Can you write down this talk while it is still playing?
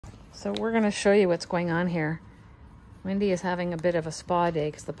So we're going to show you what's going on here. Wendy is having a bit of a spa day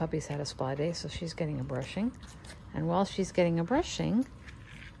because the puppy's had a spa day, so she's getting a brushing. And while she's getting a brushing,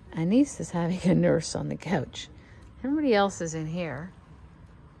 Anise is having a nurse on the couch. Everybody else is in here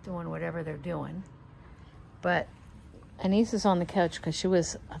doing whatever they're doing. But Anise is on the couch because she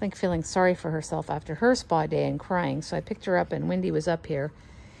was, I think, feeling sorry for herself after her spa day and crying. So I picked her up and Wendy was up here.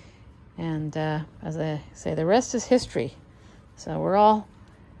 And as I say, the rest is history. So we're all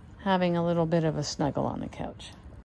having a little bit of a snuggle on the couch.